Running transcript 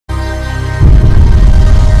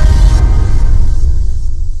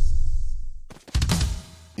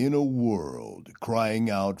In a world crying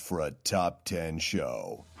out for a top 10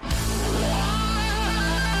 show,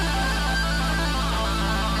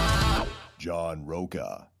 John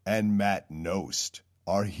Roca and Matt Nost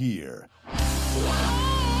are here.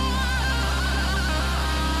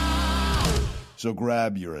 So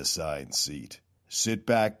grab your assigned seat, sit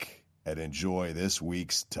back, and enjoy this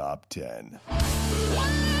week's Top 10.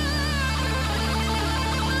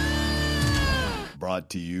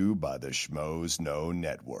 Brought to you by the Schmoes Know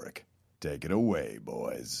Network. Take it away,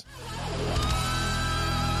 boys.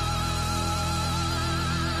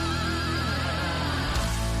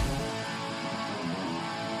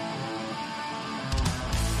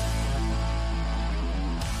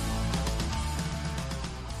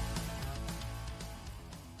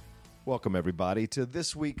 Welcome, everybody, to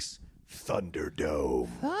this week's Thunderdome.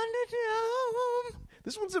 Thunderdome.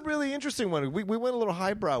 This one's a really interesting one. We went a little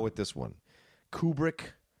highbrow with this one.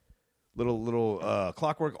 Kubrick, little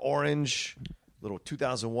Clockwork Orange, little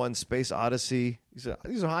 2001 Space Odyssey. These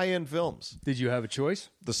are high-end films. Did you have a choice?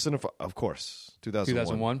 The Cineph, of course,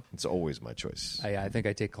 2001. It's always my choice. I think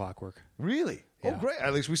I take Clockwork. Really? Yeah. Oh, great.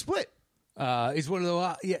 At least we split. It's one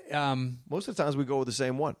of the Most of the times we go with the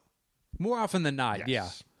same one. more often than not, Yes. yeah.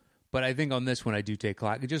 But I think on this one I do take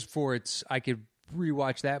Clockwork just for its. I could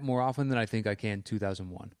rewatch that more often than I think I can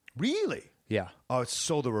 2001. Really? Yeah. Oh, it's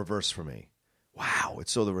so the reverse for me. Wow,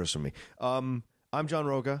 it's so the reverse for me. I'm John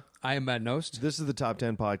Roca. I am Matt Nost. This is the Top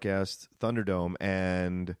 10 podcast, Thunderdome,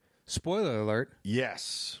 and Spoiler alert: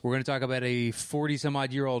 yes, we're going to talk about a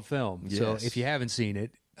 40-some-odd-year-old film. So Yes. if you haven't seen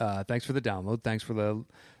it, thanks for the download. Thanks for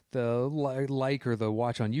the like or the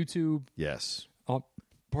watch on YouTube. yes.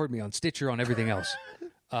 Pardon me, on Stitcher, on everything else.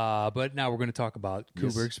 But now we're going to talk about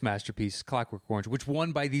Kubrick's masterpiece, Clockwork Orange, which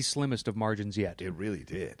won by the slimmest of margins yet. It really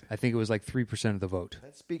did. I think it was like 3% of the vote.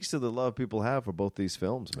 That speaks to the love people have for both these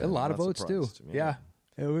films, man. A lot I'm of not votes, too. surprised. Yeah.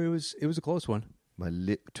 It was a close one. My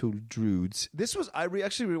little druids. This was,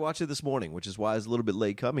 actually rewatched it this morning, which is why I was a little bit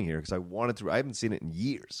late coming here, because I haven't seen it in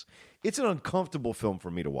years. It's an uncomfortable film for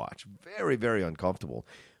me to watch. Very, very uncomfortable.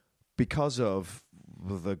 Because of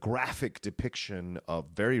the graphic depiction of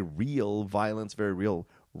very real violence, very real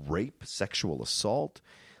rape, sexual assault.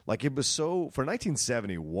 Like, it was so, for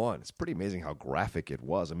 1971, it's pretty amazing how graphic it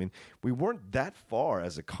was. I mean, we weren't that far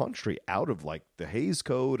as a country out of like the Hays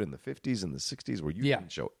Code in the 50s and the 60s where you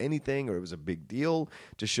didn't show anything, or it was a big deal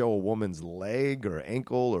to show a woman's leg or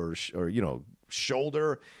ankle or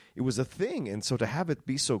shoulder. It was a thing. And so to have it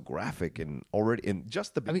be so graphic and already in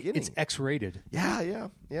just the beginning. I mean, it's X-rated. Yeah,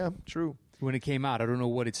 true. When it came out, I don't know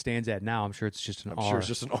what it stands at now. I'm sure it's just an R. I'm sure it's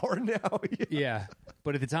just an R now. Yeah.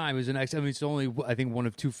 But at the time, it was an X. I mean, it's only, I think, one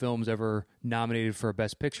of two films ever nominated for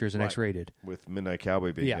Best Picture as an X-rated. With Midnight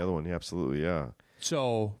Cowboy being the other one. Yeah, absolutely, yeah.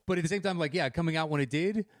 So, but at the same time, like, coming out when it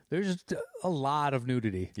did, there's just a lot of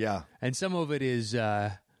nudity. Yeah. And some of it is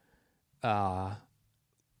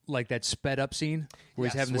like that sped up scene where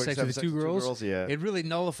he's having the sex with the two girls. Yeah. It really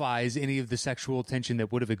nullifies any of the sexual tension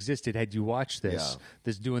that would have existed had you watched this. Yeah.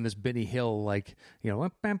 This doing this Benny Hill, like,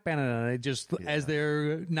 just as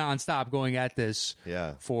they're nonstop going at this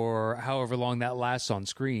for however long that lasts on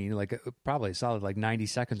screen, like probably a solid like 90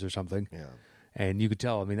 seconds or something. Yeah. And you could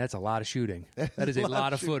tell, I mean, that's a lot of shooting. That is a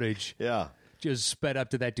lot of footage. Yeah. Just sped up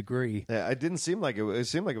to that degree. Yeah, it didn't seem like it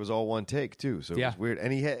seemed like it was all one take too. So it was weird.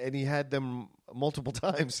 And he had them multiple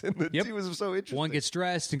times, and it was so interesting. One gets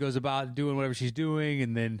dressed and goes about doing whatever she's doing,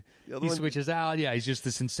 and then he switches out. Yeah, he's just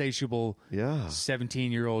this insatiable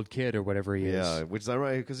 17-year-old kid or whatever he is. Yeah, which is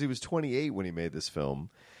ironic because he was 28 when he made this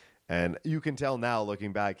film. And you can tell now,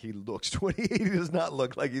 looking back, he looks 28. He does not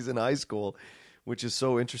look like he's in high school, which is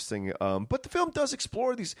so interesting. But the film does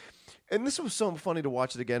explore these, and this was so funny to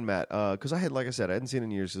watch it again, Matt, because I hadn't seen it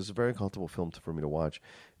in years. It's a very uncomfortable film for me to watch,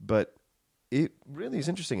 but it really is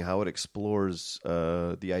interesting how it explores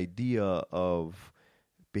the idea of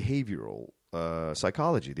behavioral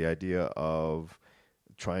psychology, the idea of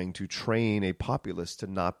trying to train a populace to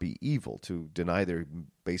not be evil, to deny their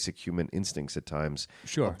basic human instincts at times.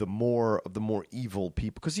 Sure. Of the more evil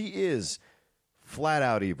people, because he is flat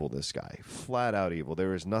out evil. This guy, flat out evil.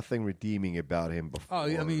 There is nothing redeeming about him before. Oh,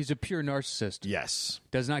 I mean, he's a pure narcissist. Yes,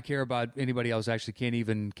 does not care about anybody else. Actually, can't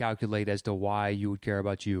even calculate as to why you would care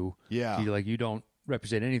about you. Yeah, you don't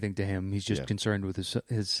represent anything to him. He's just concerned with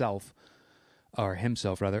his self, or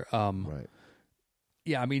himself rather. Right.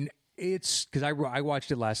 Yeah, I mean, it's because I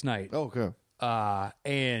watched it last night. Oh, okay.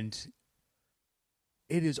 And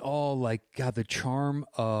it is all like, God, the charm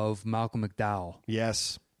of Malcolm McDowell.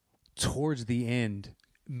 Yes. Towards the end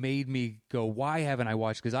made me go, why haven't I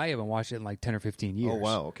watched? Because I haven't watched it in like 10 or 15 years. Oh,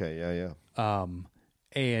 wow. Okay. Yeah.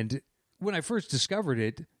 And when I first discovered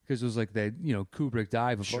it, because it was like that, Kubrick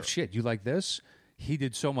dive of, oh, shit, you like this? He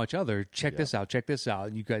did so much other. Check this out.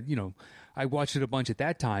 And you got, I watched it a bunch at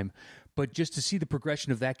that time. But just to see the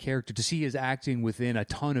progression of that character, to see his acting within a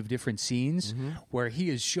ton of different scenes where he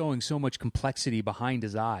is showing so much complexity behind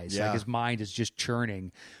his eyes. Like his mind is just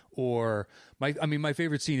churning. Or, my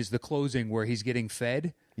favorite scene is the closing where he's getting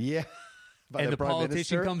fed. Yeah. And the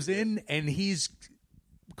politician comes in and he's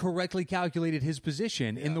correctly calculated his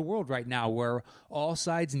position in the world right now where all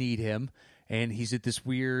sides need him. And he's at this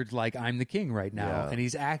weird, like, I'm the king right now. And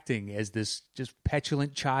he's acting as this just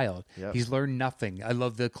petulant child. Yep. He's learned nothing. I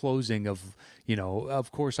love the closing of,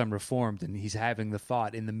 of course I'm reformed. And he's having the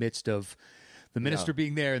thought in the midst of the minister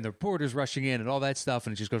being there and the reporters rushing in and all that stuff.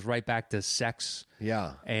 And it just goes right back to sex.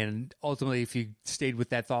 Yeah. And ultimately, if you stayed with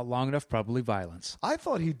that thought long enough, probably violence. I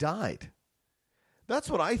thought he died. That's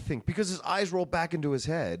what I think, because his eyes roll back into his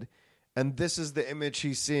head. And this is the image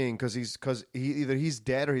he's seeing because either he's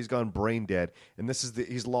dead or he's gone brain dead, and this is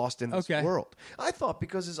he's lost in this world. I thought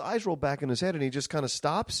because his eyes roll back in his head and he just kind of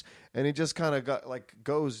stops and he just kind of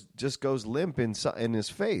goes limp in his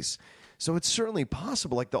face. So it's certainly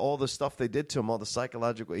possible, like all the stuff they did to him, all the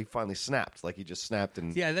psychological. He finally snapped, like he just snapped,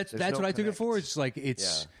 and that's what I took it for. It's like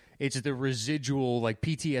It's the residual, like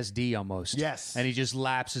PTSD almost. Yes. And he just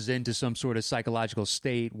lapses into some sort of psychological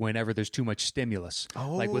state whenever there's too much stimulus.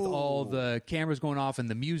 Oh. Like with all the cameras going off and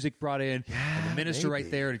the music brought in and the minister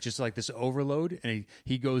right there. And it's just like this overload. And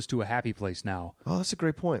he goes to a happy place now. Oh, that's a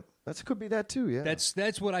great point. That could be that too, yeah.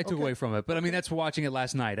 That's what I took away from it. But I mean, that's watching it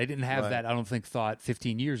last night. I didn't have that, I don't think, thought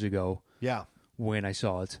 15 years ago. Yeah. When I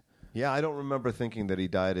saw it. Yeah, I don't remember thinking that he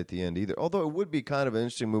died at the end either. Although it would be kind of an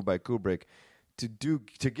interesting move by Kubrick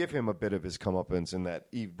to give him a bit of his comeuppance in that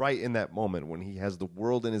right in that moment when he has the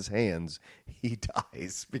world in his hands, he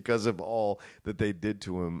dies because of all that they did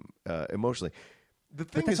to him emotionally. The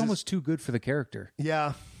thing but that's almost too good for the character.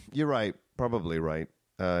 Yeah, you're right. Probably right.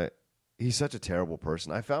 He's such a terrible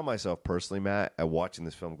person. I found myself personally, Matt, watching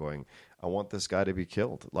this film going, I want this guy to be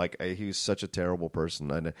killed. Like, he was such a terrible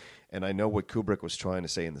person. And I know what Kubrick was trying to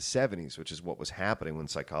say in the 70s, which is what was happening when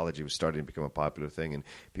psychology was starting to become a popular thing and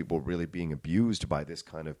people were really being abused by this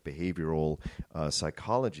kind of behavioral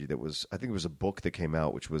psychology. That was, I think it was a book that came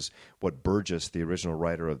out, which was what Burgess, the original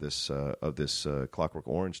writer of this Clockwork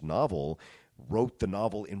Orange novel, wrote the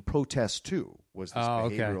novel in protest to, was this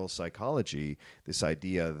behavioral psychology, this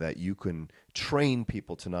idea that you can train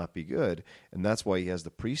people to not be good, and that's why he has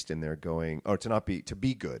the priest in there going, or to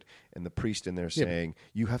be good, and the priest in there saying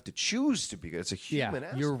you have to choose to be good. It's a human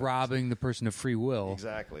aspect. You're robbing the person of free will,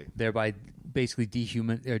 exactly, thereby basically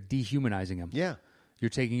dehumanizing him. Yeah. You're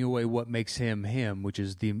taking away what makes him him, which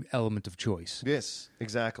is the element of choice. Yes,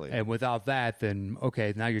 exactly. And without that, then,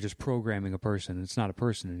 okay, now you're just programming a person. It's not a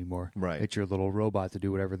person anymore. Right. It's your little robot to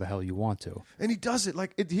do whatever the hell you want to. And he does it.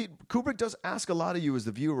 Like, Kubrick does ask a lot of you as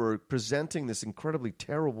the viewer, presenting this incredibly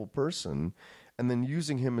terrible person and then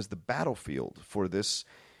using him as the battlefield for this.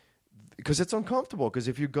 Because it's uncomfortable. Because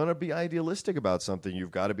if you're going to be idealistic about something,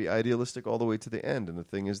 you've got to be idealistic all the way to the end. And the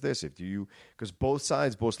thing is this: because both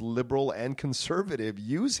sides, both liberal and conservative,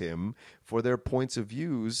 use him for their points of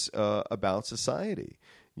views about society.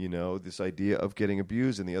 You know, this idea of getting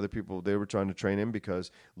abused, and the other people, they were trying to train him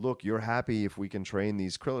because, look, you're happy if we can train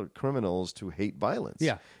these criminals to hate violence.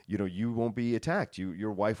 Yeah. You know, you won't be attacked.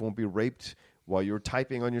 Your wife won't be raped while you're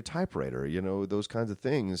typing on your typewriter. You know, those kinds of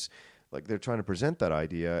things. Like, they're trying to present that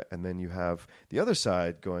idea, and then you have the other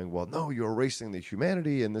side going, well, no, you're erasing the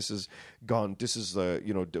humanity, and this is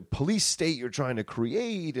the police state you're trying to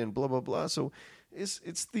create, and blah, blah, blah. So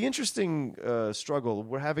it's the interesting struggle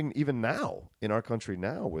we're having even now in our country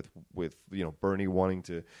now with Bernie wanting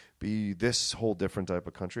to be this whole different type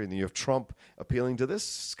of country, and then you have Trump appealing to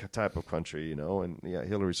this type of country, and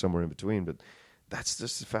Hillary somewhere in between, but that's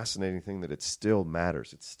just a fascinating thing that it still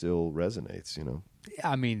matters. It still resonates,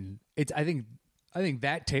 I mean, I think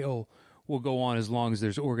that tale will go on as long as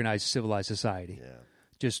there's organized, civilized society. Yeah.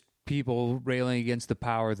 Just people railing against the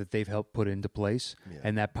power that they've helped put into place,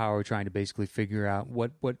 and that power trying to basically figure out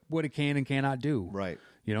what it can and cannot do. Right.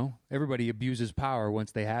 Everybody abuses power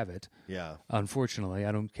once they have it. Yeah. Unfortunately,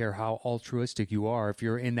 I don't care how altruistic you are. If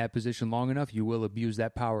you're in that position long enough, you will abuse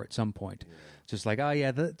that power at some point. Yeah. Just like,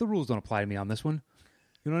 the rules don't apply to me on this one.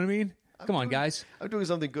 You know what I mean? Come on, guys. I'm doing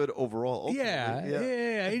something good overall. Ultimately.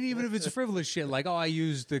 Yeah. And even if it's frivolous shit, like, I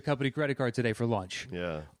used the company credit card today for lunch.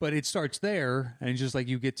 Yeah. But it starts there, and just like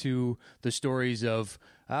you get to the stories of,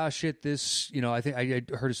 this, I think I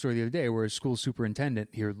heard a story the other day where a school superintendent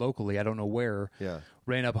here locally, I don't know where,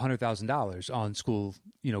 ran up $100,000 on school,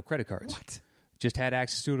 credit cards. What? Just had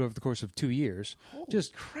access to it over the course of 2 years. Holy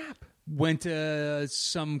crap. went to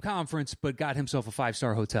some conference but got himself a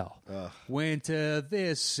 5-star hotel. Went to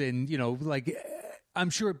this, and like I'm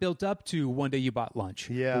sure it built up to one day you bought lunch.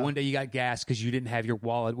 Yeah. Or one day you got gas because you didn't have your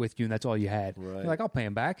wallet with you and that's all you had. Right. You're like, I'll pay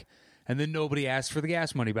him back. And then nobody asked for the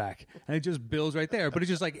gas money back. And it just builds right there. But it's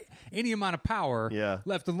just like any amount of power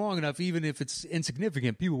left long enough, even if it's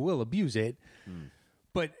insignificant, people will abuse it.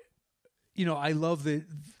 But, I love that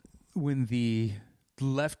when the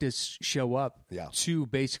leftists show up to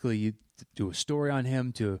basically do a story on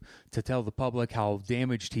him, to tell the public how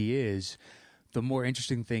damaged he is. The more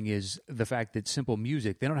interesting thing is the fact that simple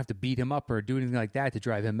music, they don't have to beat him up or do anything like that to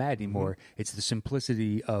drive him mad anymore. It's the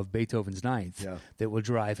simplicity of Beethoven's Ninth that will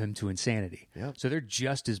drive him to insanity. So they're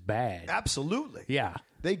just as bad. Absolutely. Yeah.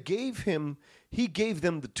 He gave them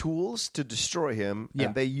the tools to destroy him,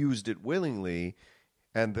 and they used it willingly.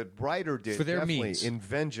 And the writer did for their definitely means. In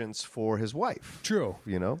vengeance for his wife. True.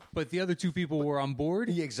 But the other two people were on board.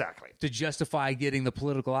 Exactly. To justify getting the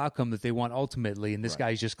political outcome that they want ultimately, and this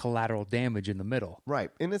guy's just collateral damage in the middle.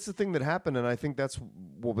 Right. And it's the thing that happened, and I think that's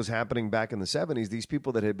what was happening back in the 70s. These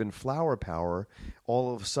people that had been flower power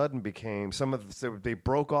all of a sudden became, they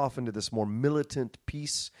broke off into this more militant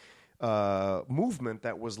peace movement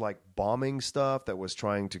that was like bombing stuff, that was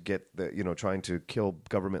trying to get trying to kill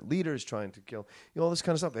government leaders, trying to kill all this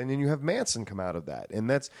kind of stuff. And then you have Manson come out of that, and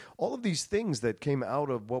that's all of these things that came out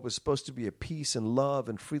of what was supposed to be a peace and love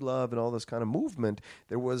and free love and all this kind of movement.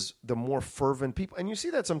 There was the more fervent people, and you see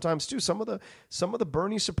that sometimes too. Some of the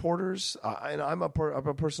Bernie supporters, and I'm a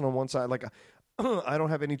person on one side, like I don't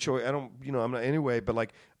have any choice. I don't, I'm not anyway, but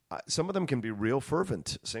like. Some of them can be real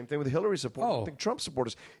fervent. Same thing with Hillary supporters. I think Trump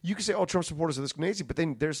supporters. You can say, Trump supporters are this crazy, but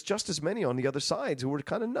then there's just as many on the other sides who are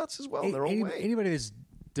kind of nuts as well in their own way. Anybody that's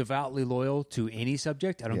devoutly loyal to any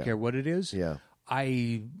subject, I don't care what it is. Yeah.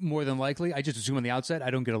 I more than likely, I just assume on the outset,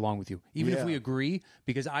 I don't get along with you. Even if we agree,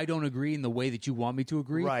 because I don't agree in the way that you want me to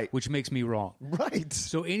agree, which makes me wrong. Right.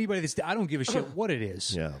 So anybody I don't give a shit what it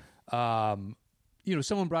is. Yeah.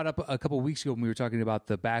 Someone brought up a couple of weeks ago when we were talking about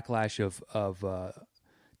the backlash of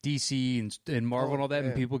DC and Marvel and all that,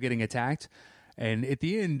 and people getting attacked. And at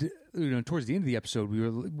the end, towards the end of the episode,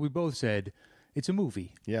 we both said it's a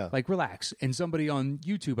movie. Yeah, like relax. And somebody on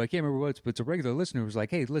YouTube, I can't remember what, but it's a regular listener, was like,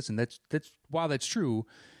 "Hey, listen, that's while that's true,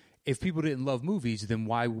 if people didn't love movies, then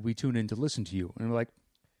why would we tune in to listen to you?" And we're like,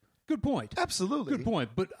 good point. Absolutely. Good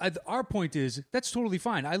point. But our point is, that's totally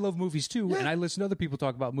fine. I love movies too, and I listen to other people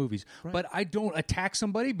talk about movies. Right. But I don't attack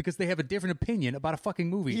somebody because they have a different opinion about a fucking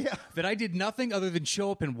movie that I did nothing other than show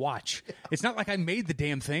up and watch. It's not like I made the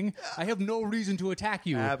damn thing. I have no reason to attack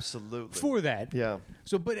you. Absolutely. For that. Yeah.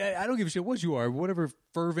 So, but I don't give a shit what you are, whatever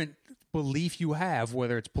fervent belief you have,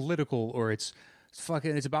 whether it's political or it's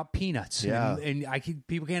about peanuts. Yeah. And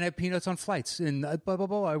people can't have peanuts on flights and blah, blah,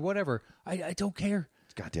 blah, or whatever. I don't care.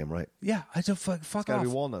 Goddamn right. Yeah, I just fuck it's gotta off. Be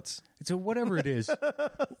walnuts. It's whatever it is.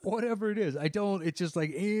 Whatever it is. I don't. It's just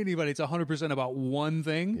like anybody. It's 100% about one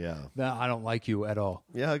thing. Yeah. That I don't like you at all.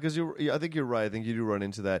 Yeah, because I think you're right. I think you do run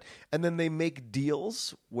into that. And then they make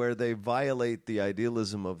deals where they violate the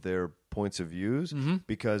idealism of their points of views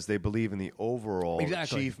because they believe in the overall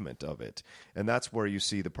achievement of it. And that's where you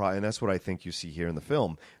see and that's what I think you see here in the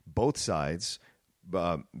film. Both sides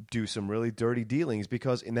do some really dirty dealings,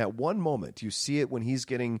 because in that one moment you see it when he's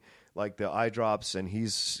getting like the eye drops and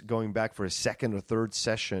he's going back for a second or third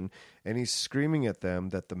session, and he's screaming at them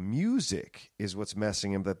that the music is what's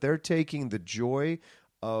messing him, that they're taking the joy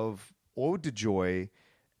of Ode to Joy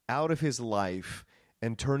out of his life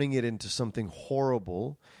and turning it into something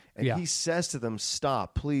horrible. And he says to them,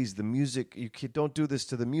 stop, please, the music, don't do this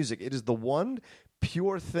to the music. It is the one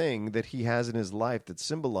pure thing that he has in his life that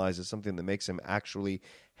symbolizes something that makes him actually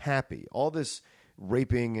happy. All this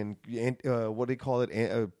raping and what do you call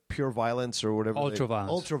it? Pure violence or whatever.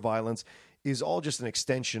 Ultra violence is all just an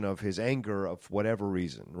extension of his anger of whatever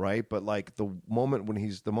reason, right? But like the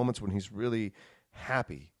moments when he's really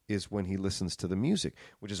happy is when he listens to the music,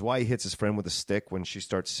 which is why he hits his friend with a stick when she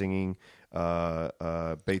starts singing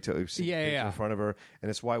Beethoven in front of her.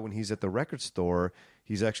 And it's why when he's at the record store,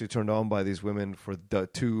 he's actually turned on by these women for the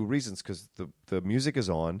two reasons, because the music is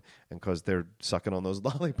on and because they're sucking on those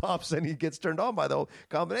lollipops, and he gets turned on by the whole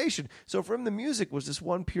combination. So for him, the music was this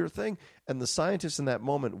one pure thing. And the scientist in that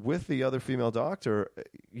moment with the other female doctor,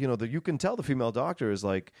 you can tell the female doctor is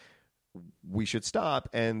like, we should stop.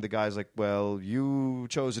 And the guy's like, well, you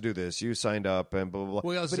chose to do this. You signed up and blah, blah, blah.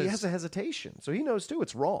 Well, but he has a hesitation. So he knows, too,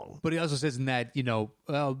 it's wrong. But he also says in that,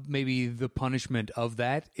 maybe the punishment of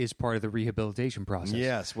that is part of the rehabilitation process.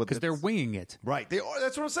 Yes. Because they're winging it. Right. They are.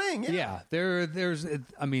 That's what I'm saying. Yeah. They're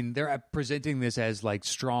presenting this as like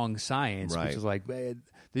strong science, which is like,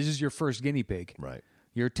 this is your first guinea pig. Right.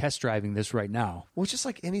 You're test driving this right now. Well, it's just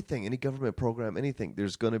like anything, any government program, anything.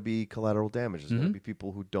 There's going to be collateral damage. There's going to be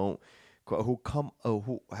people who don't, who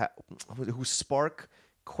spark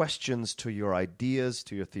questions to your ideas,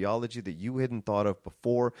 to your theology that you hadn't thought of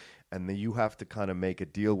before, and then you have to kind of make a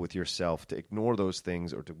deal with yourself to ignore those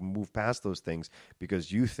things or to move past those things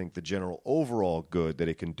because you think the general overall good that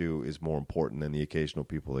it can do is more important than the occasional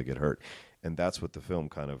people that get hurt. And that's what the film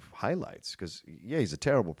kind of highlights. Because, yeah, he's a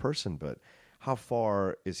terrible person, but how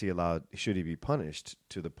far is he allowed, should he be punished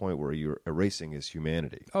to the point where you're erasing his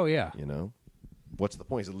humanity? Oh, yeah. You know? What's the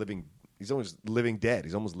point? He's almost living dead.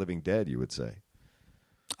 He's almost living dead, you would say.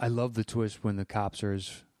 I love the twist when the cops are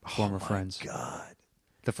his former friends. God.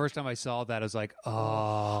 The first time I saw that, I was like,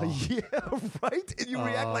 oh. Yeah, right? And you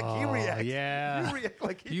react like he reacts. Yeah. You react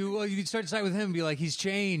like he You can start to side with him and be like, he's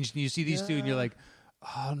changed. And you see these two and you're like,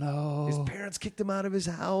 oh, no. His parents kicked him out of his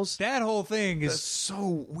house. That whole thing is That's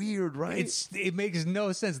so weird, right? It makes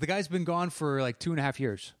no sense. The guy's been gone for like 2.5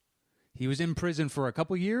 years. He was in prison for a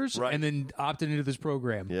couple years and then opted into this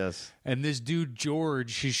program. Yes. And this dude,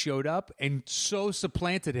 George, he showed up and so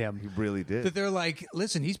supplanted him. He really did. That they're like,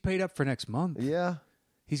 listen, he's paid up for next month. Yeah.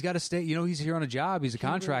 He's got to stay. You know, he's here on a job. He's a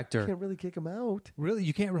contractor. You can't really kick him out. Really?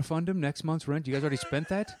 You can't refund him next month's rent? You guys already spent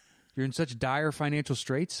that? You're in such dire financial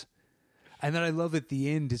straits? And then I love at the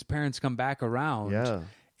end, his parents come back around. Yeah.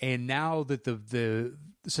 And now that the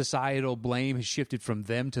societal blame has shifted from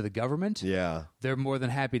them to the government, they're more than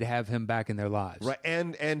happy to have him back in their lives. Right,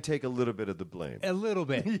 and take a little bit of the blame. A little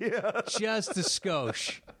bit. Just a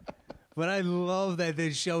skosh. But I love that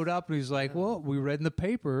they showed up and he's like, well, we read in the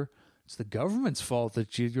paper, it's the government's fault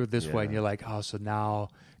that you're this way. And you're like, oh, so now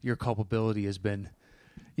your culpability has been,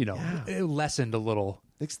 lessened a little.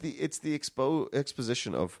 It's the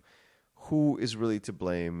exposition of who is really to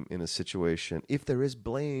blame in a situation, if there is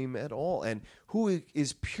blame at all, and who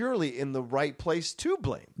is purely in the right place to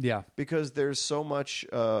blame. Yeah. Because there's so much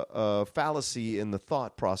fallacy in the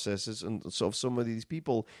thought processes, and so some of these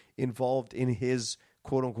people involved in his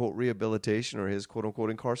quote-unquote rehabilitation or his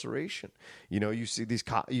quote-unquote incarceration. You know, you see these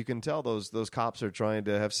you can tell those cops are trying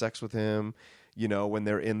to have sex with him. You know, when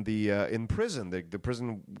they're in the in prison, the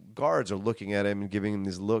prison guards are looking at him and giving him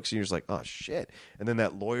these looks, and you're just like, oh, shit. And then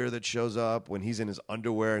that lawyer that shows up when he's in his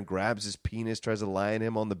underwear and grabs his penis, tries to lie on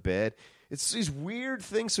him on the bed. It's these weird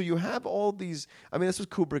things. So you have all these, I mean, that's what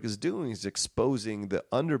Kubrick is doing. He's exposing the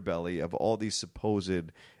underbelly of all these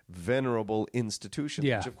supposed venerable institutions,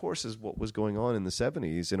 which, of course, is what was going on in the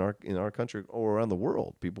 70s in our country or around the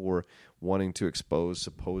world. People were wanting to expose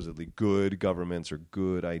supposedly good governments or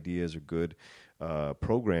good ideas or good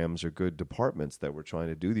programs or good departments that were trying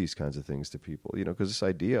to do these kinds of things to people. You know, because this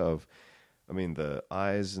idea of, I mean, the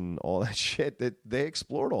eyes and all that shit, that they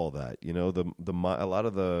explored all that. You know, a lot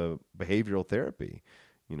of the behavioral therapy.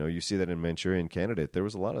 You know, you see that in Manchurian Candidate. There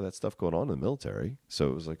was a lot of that stuff going on in the military. So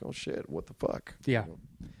it was like, oh shit, what the fuck? Yeah.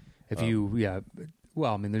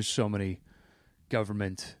 Well, I mean, there's so many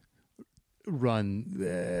government run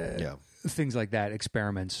things like that,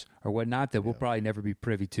 experiments or whatnot, that we'll probably never be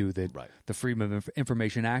privy to. That the Freedom of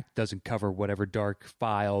Information Act doesn't cover whatever dark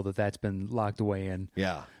file that's been locked away in.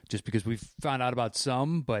 Yeah. Just because we've found out about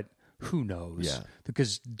some, but who knows? Yeah.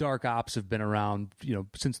 Because dark ops have been around,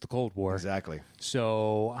 since the Cold War. Exactly.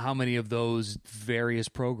 So how many of those various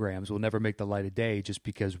programs will never make the light of day just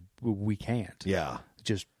because we can't? Yeah.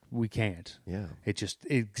 We can't. Yeah. It just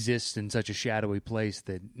exists in such a shadowy place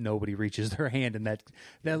that nobody reaches their hand in that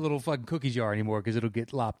little fucking cookie jar anymore because it'll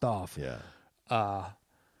get lopped off. Yeah.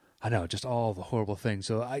 I know, just all the horrible things.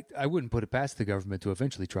 So I wouldn't put it past the government to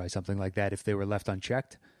eventually try something like that if they were left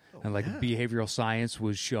unchecked. And behavioral science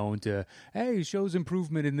was shown to, shows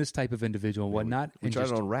improvement in this type of individual and whatnot. We tried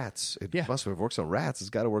it on rats. It must have worked on rats. It's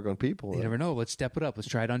got to work on people. You never know. Let's step it up. Let's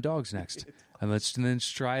try it on dogs next. and then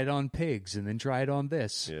try it on pigs and then try it on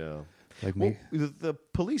this. Yeah. The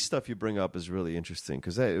police stuff you bring up is really interesting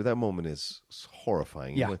because that moment is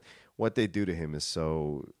horrifying. Yeah. What they do to him is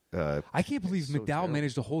so... I can't believe McDowell terrible.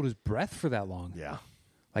 Managed to hold his breath for that long. Yeah.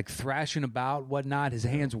 Like thrashing about, whatnot. His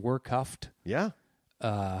hands were cuffed. Yeah.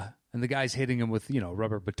 And the guy's hitting him with,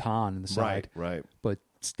 rubber baton in the side. Right. But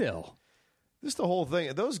still. This is the whole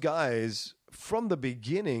thing. Those guys, from the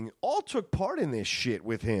beginning, all took part in this shit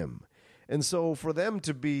with him. And so for them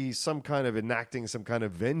to be some kind of enacting some kind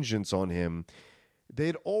of vengeance on him,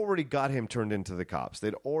 they'd already got him turned into the cops.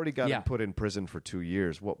 They'd already got him put in prison for 2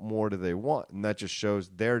 years. What more do they want? And that just shows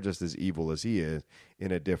they're just as evil as he is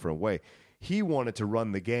in a different way. He wanted to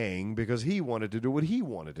run the gang because he wanted to do what he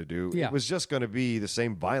wanted to do. Yeah. It was just going to be the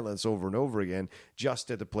same violence over and over again, just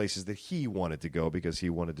at the places that he wanted to go because he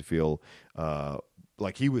wanted to feel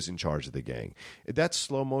like he was in charge of the gang. That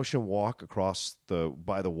slow motion walk across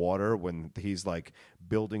by the water when he's like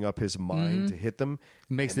building up his mind to hit them,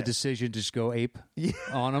 makes the decision to just go ape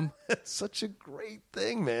on him. That's such a great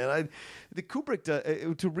thing, man. The Kubrick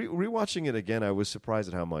rewatching it again, I was surprised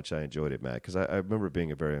at how much I enjoyed it, Matt, because I remember it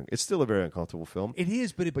being it's still a very uncomfortable film. It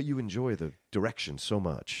is, but you enjoy the direction so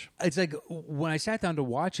much. It's like when I sat down to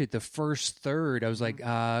watch it, the first third, I was like,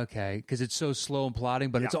 okay, because it's so slow and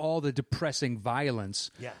plotting, but it's all the depressing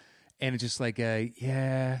violence. Yeah. And it's just like,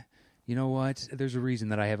 you know what? There's a reason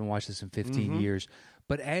that I haven't watched this in 15 years.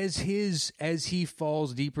 But as he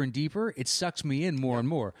falls deeper and deeper, it sucks me in more and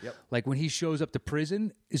more. Yep. Like when he shows up to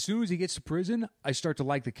prison, as soon as he gets to prison, I start to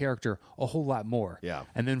like the character a whole lot more. Yeah.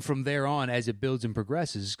 And then from there on, as it builds and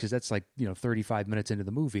progresses, because that's like 35 minutes into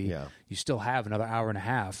the movie, you still have another hour and a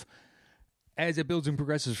half. As it builds and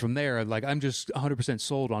progresses from there, like I'm just 100%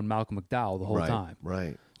 sold on Malcolm McDowell the whole time.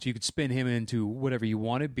 Right. So you could spin him into whatever you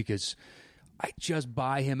wanted because I just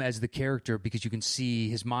buy him as the character because you can see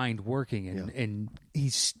his mind working and he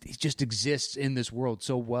just exists in this world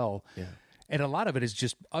so well. Yeah. And a lot of it is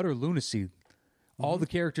just utter lunacy. All the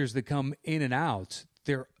characters that come in and out,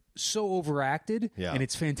 they're so overacted and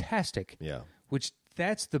it's fantastic. Yeah. Which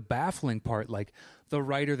that's the baffling part. Like the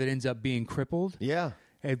writer that ends up being crippled. Yeah.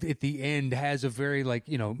 At the end has a very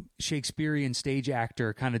Shakespearean stage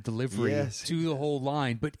actor kind of delivery to the whole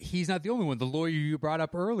line, but he's not the only one. The lawyer you brought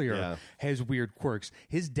up earlier has weird quirks.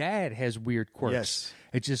 His dad has weird quirks. Yes.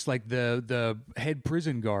 It's just like the head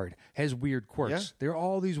prison guard has weird quirks. Yeah. They're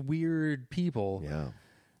all these weird people. Yeah.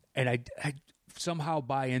 And I somehow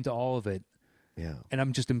buy into all of it. Yeah. And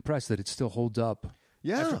I'm just impressed that it still holds up.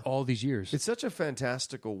 Yeah. After all these years. It's such a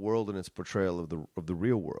fantastical world in its portrayal of the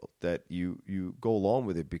real world that you go along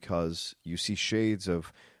with it because you see shades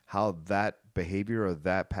of how that behavior or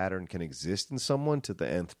that pattern can exist in someone to the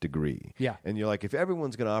nth degree. Yeah. And you're like, if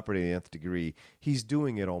everyone's going to operate at the nth degree, he's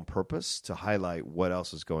doing it on purpose to highlight what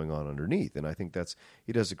else is going on underneath. And I think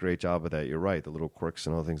he does a great job of that. You're right. The little quirks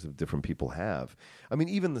and all the things that different people have. I mean,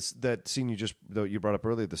 even that scene you brought up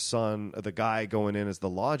earlier, the guy going in as the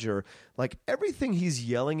lodger, like everything he's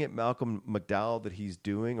yelling at Malcolm McDowell that he's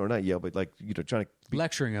doing, or not yell, but trying to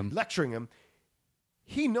lecturing him.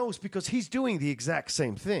 He knows because he's doing the exact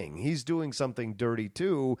same thing. He's doing something dirty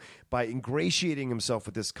too by ingratiating himself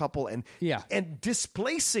with this couple and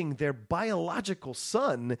displacing their biological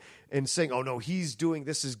son and saying, "Oh no, he's doing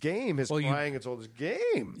this is game. His crying, it's all this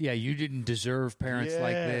game." Yeah, you didn't deserve parents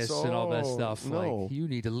like this and all that stuff. No. Like you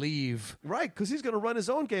need to leave. Right, because he's going to run his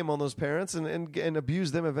own game on those parents and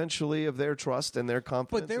abuse them eventually of their trust and their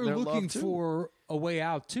confidence. But they're and their looking love too. for a way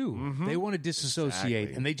out too. They want to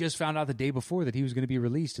disassociate, and they just found out the day before that he was going to be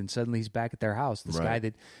released, and suddenly he's back at their house. This guy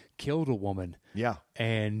that killed a woman. Yeah,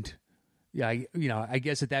 and I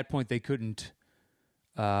guess at that point they couldn't.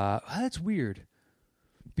 That's weird,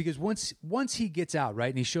 because once he gets out, right,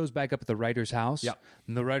 and he shows back up at the writer's house,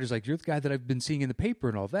 and the writer's like, "You're the guy that I've been seeing in the paper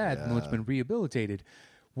and all that, and what's been rehabilitated."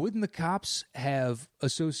 Wouldn't the cops have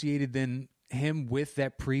associated then him with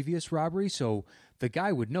that previous robbery? So the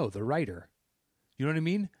guy would know, the writer. You know what I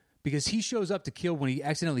mean? Because he shows up to kill when he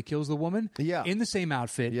accidentally kills the woman in the same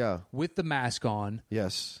outfit with the mask on.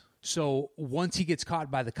 Yes. So once he gets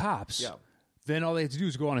caught by the cops, then all they have to do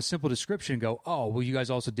is go on a simple description and go, "Oh, well, you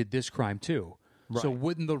guys also did this crime too." Right. So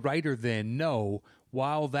wouldn't the writer then know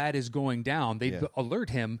while that is going down, they'd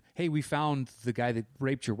alert him, "Hey, we found the guy that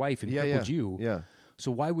raped your wife and crippled you." Yeah.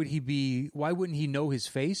 So why wouldn't he know his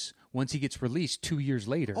face once he gets released 2 years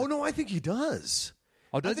later? Oh no, I think he does.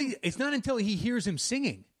 Oh, does he? It's not until he hears him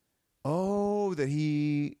singing. Oh,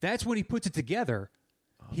 that's when he puts it together.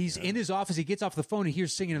 He's in his office. He gets off the phone and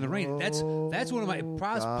hears "Singing in the Rain." That's one of my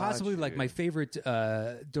possibly like my favorite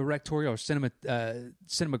directorial or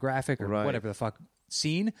cinematographic or whatever the fuck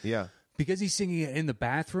scene. Yeah, because he's singing it in the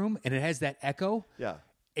bathroom and it has that echo. Yeah,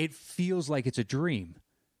 it feels like it's a dream.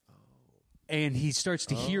 And he starts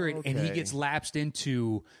to hear it, and he gets lapsed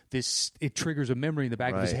into this. It triggers a memory in the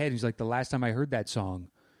back of his head. And he's like, "The last time I heard that song."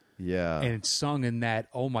 Yeah. And it's sung in that,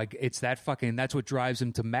 it's that fucking, that's what drives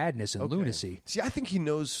him to madness and lunacy. See, I think he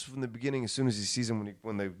knows from the beginning, as soon as he sees him,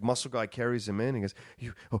 when the muscle guy carries him in, he goes,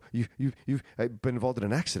 you've been involved in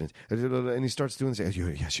an accident. And he starts doing this.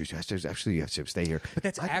 Yes, actually, you have to stay here. But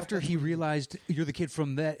that's after he realized you're the kid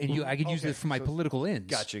from that, and I could use this for my political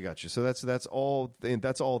ends. Gotcha. So that's all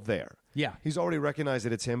there. Yeah. He's already recognized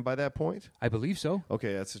that it's him by that point? I believe so.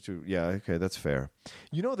 Okay, that's true. Yeah, okay, that's fair.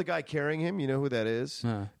 You know the guy carrying him? You know who that is?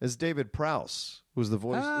 It's David Prowse, who's the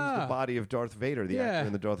voice, who's the body of Darth Vader, the actor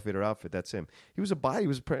in the Darth Vader outfit. That's him. He was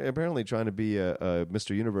apparently trying to be a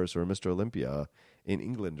Mr. Universe or a Mr. Olympia in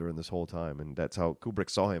England during this whole time, and that's how Kubrick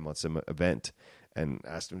saw him on some event and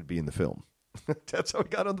asked him to be in the film. That's how he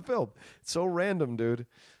got on the film. It's so random, dude.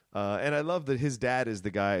 And I love that his dad is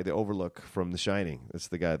the guy, the Overlook from The Shining. It's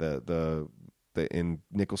the guy, the in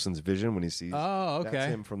Nicholson's vision when he sees. Oh, okay.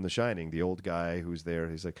 That's him from The Shining, the old guy who's there.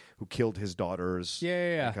 He's like who killed his daughters.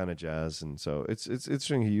 Yeah. That kind of jazz. And so it's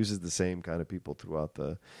interesting. He uses the same kind of people throughout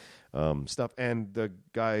the stuff. And the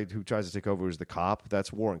guy who tries to take over is the cop.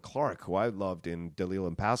 That's Warren Clark, who I loved in Dalil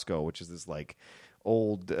and Pascoe, which is this like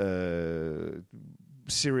old.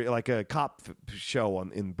 Like a cop show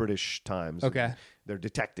in British times. Okay. They're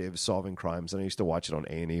detectives solving crimes, and I used to watch it on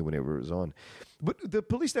A&E whenever it was on. But the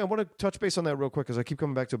police thing, I want to touch base on that real quick because I keep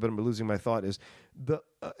coming back to it, but I'm losing my thought. Is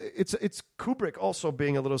it's Kubrick also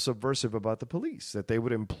being a little subversive about the police, that they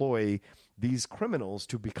would employ these criminals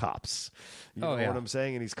to be cops. You know what I'm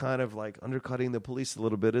saying? And he's kind of like undercutting the police a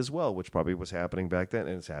little bit as well, which probably was happening back then,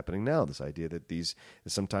 and it's happening now. This idea that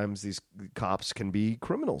sometimes these cops can be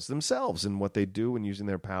criminals themselves in what they do and using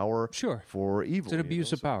their power for evil. It's an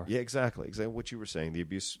abuse of power. Yeah, exactly. Exactly what you were saying. The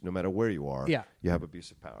abuse, no matter where you are, you have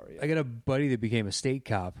abuse of power. Yeah. I got a buddy that became a state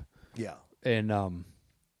cop. Yeah. And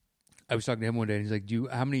I was talking to him one day, and he's like,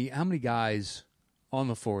 how many guys on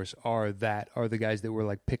the force are the guys that were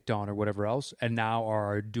like picked on or whatever else and now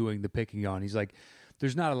are doing the picking on? He's like,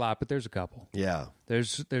 there's not a lot, but there's a couple. Yeah.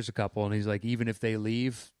 There's a couple, and he's like, even if they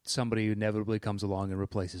leave, somebody inevitably comes along and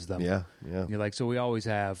replaces them. Yeah. And you're like, so we always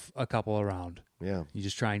have a couple around. Yeah. You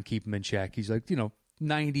just try and keep them in check. He's like,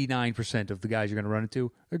 99% of the guys you're going to run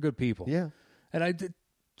into are good people. Yeah. And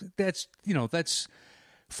that's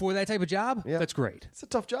for that type of job, that's great. It's a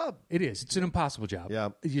tough job. It is. It's an impossible job. Yeah.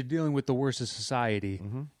 You're dealing with the worst of society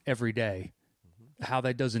every day. How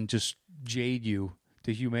that doesn't just jade you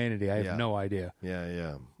to humanity, I have no idea.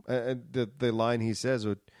 Yeah. And the line he says,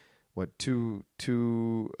 what two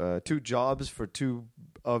jobs for two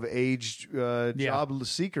of age job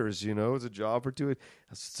seekers, it's a job for two.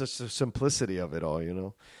 Such the simplicity of it all,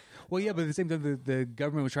 Well, yeah, but at the same time, the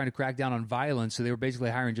government was trying to crack down on violence, so they were basically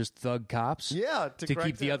hiring just thug cops to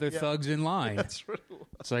keep the other thugs in line. That's right.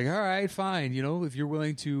 It's like, all right, fine. If you're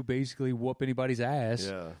willing to basically whoop anybody's ass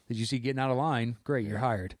that you see getting out of line, great, you're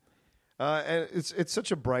hired. And it's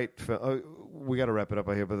such a bright film. We got to wrap it up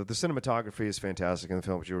here, but the cinematography is fantastic in the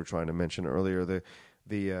film, which you were trying to mention earlier.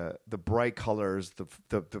 The bright colors,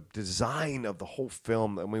 the design of the whole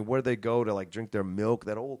film. I mean, where they go to like drink their milk,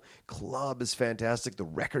 that whole club is fantastic. The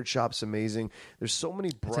record shop's amazing. There's so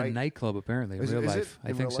many bright. It's a nightclub apparently in real life.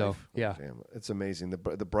 I think so. Yeah, damn, it's amazing. The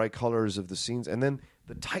bright colors of the scenes, and then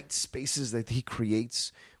the tight spaces that he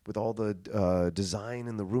creates with all the design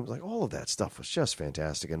in the rooms, like all of that stuff was just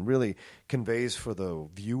fantastic and really conveys for the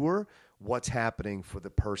viewer what's happening for the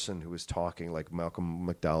person who is talking, like Malcolm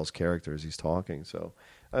McDowell's character as he's talking. So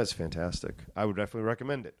that's fantastic. I would definitely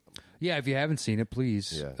recommend it. Yeah, if you haven't seen it,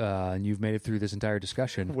 please, and you've made it through this entire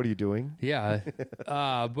discussion. What are you doing? Yeah,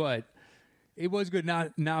 but it was good. Now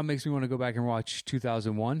it makes me want to go back and watch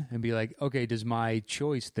 2001 and be like, okay, does my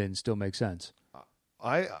choice then still make sense?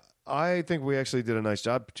 I think we actually did a nice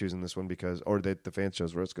job choosing this one or that the fans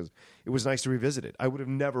chose for us because it was nice to revisit it. I would have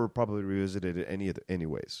never probably revisited it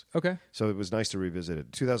anyways. Okay. So it was nice to revisit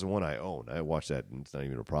it. 2001 I own. I watched that and it's not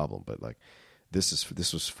even a problem. But like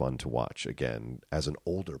this was fun to watch again as an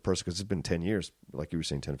older person because it's been 10 years, like you were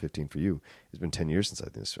saying, 10 or 15 for you. It's been 10 years since I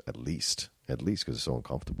did this, at least because it's so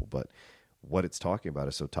uncomfortable. But what it's talking about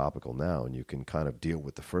is so topical now, and you can kind of deal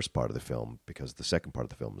with the first part of the film because the second part of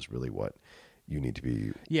the film is really what you need to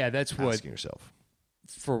be asking yourself.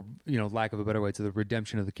 For lack of a better way, to the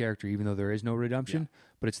redemption of the character, even though there is no redemption,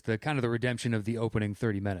 but it's the kind of the redemption of the opening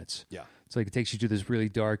 30 minutes. Yeah. It's like it takes you to this really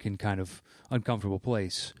dark and kind of uncomfortable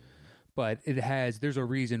place. But there's a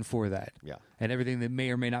reason for that. Yeah. And everything that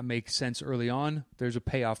may or may not make sense early on, there's a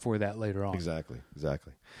payoff for that later on. Exactly. All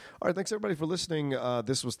right, thanks everybody for listening.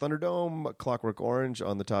 This was Thunderdome, Clockwork Orange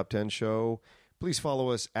on the Top 10 Show. Please follow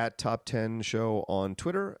us at Top 10 Show on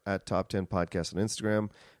Twitter, at Top 10 Podcast on Instagram.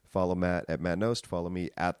 Follow Matt at Matt Nost. Follow me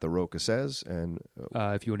at The Roca Says. And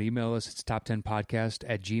if you want to email us, it's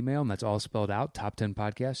top10podcast@gmail.com, and that's all spelled out, Top 10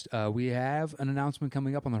 Podcast. We have an announcement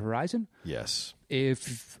coming up on the horizon. Yes.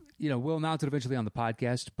 If we'll announce it eventually on the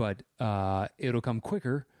podcast, but it'll come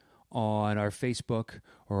quicker on our Facebook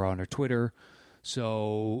or on our Twitter.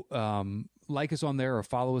 So like us on there or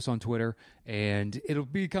follow us on Twitter, and it'll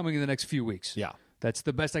be coming in the next few weeks. Yeah. That's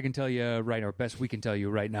the best I can tell you right now, or best we can tell you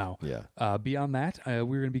right now. Yeah. Beyond that, we're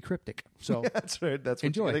going to be cryptic. So That's right. That's what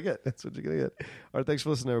enjoy. you're going to get. That's what you're going to get. All right. Thanks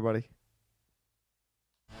for listening, everybody.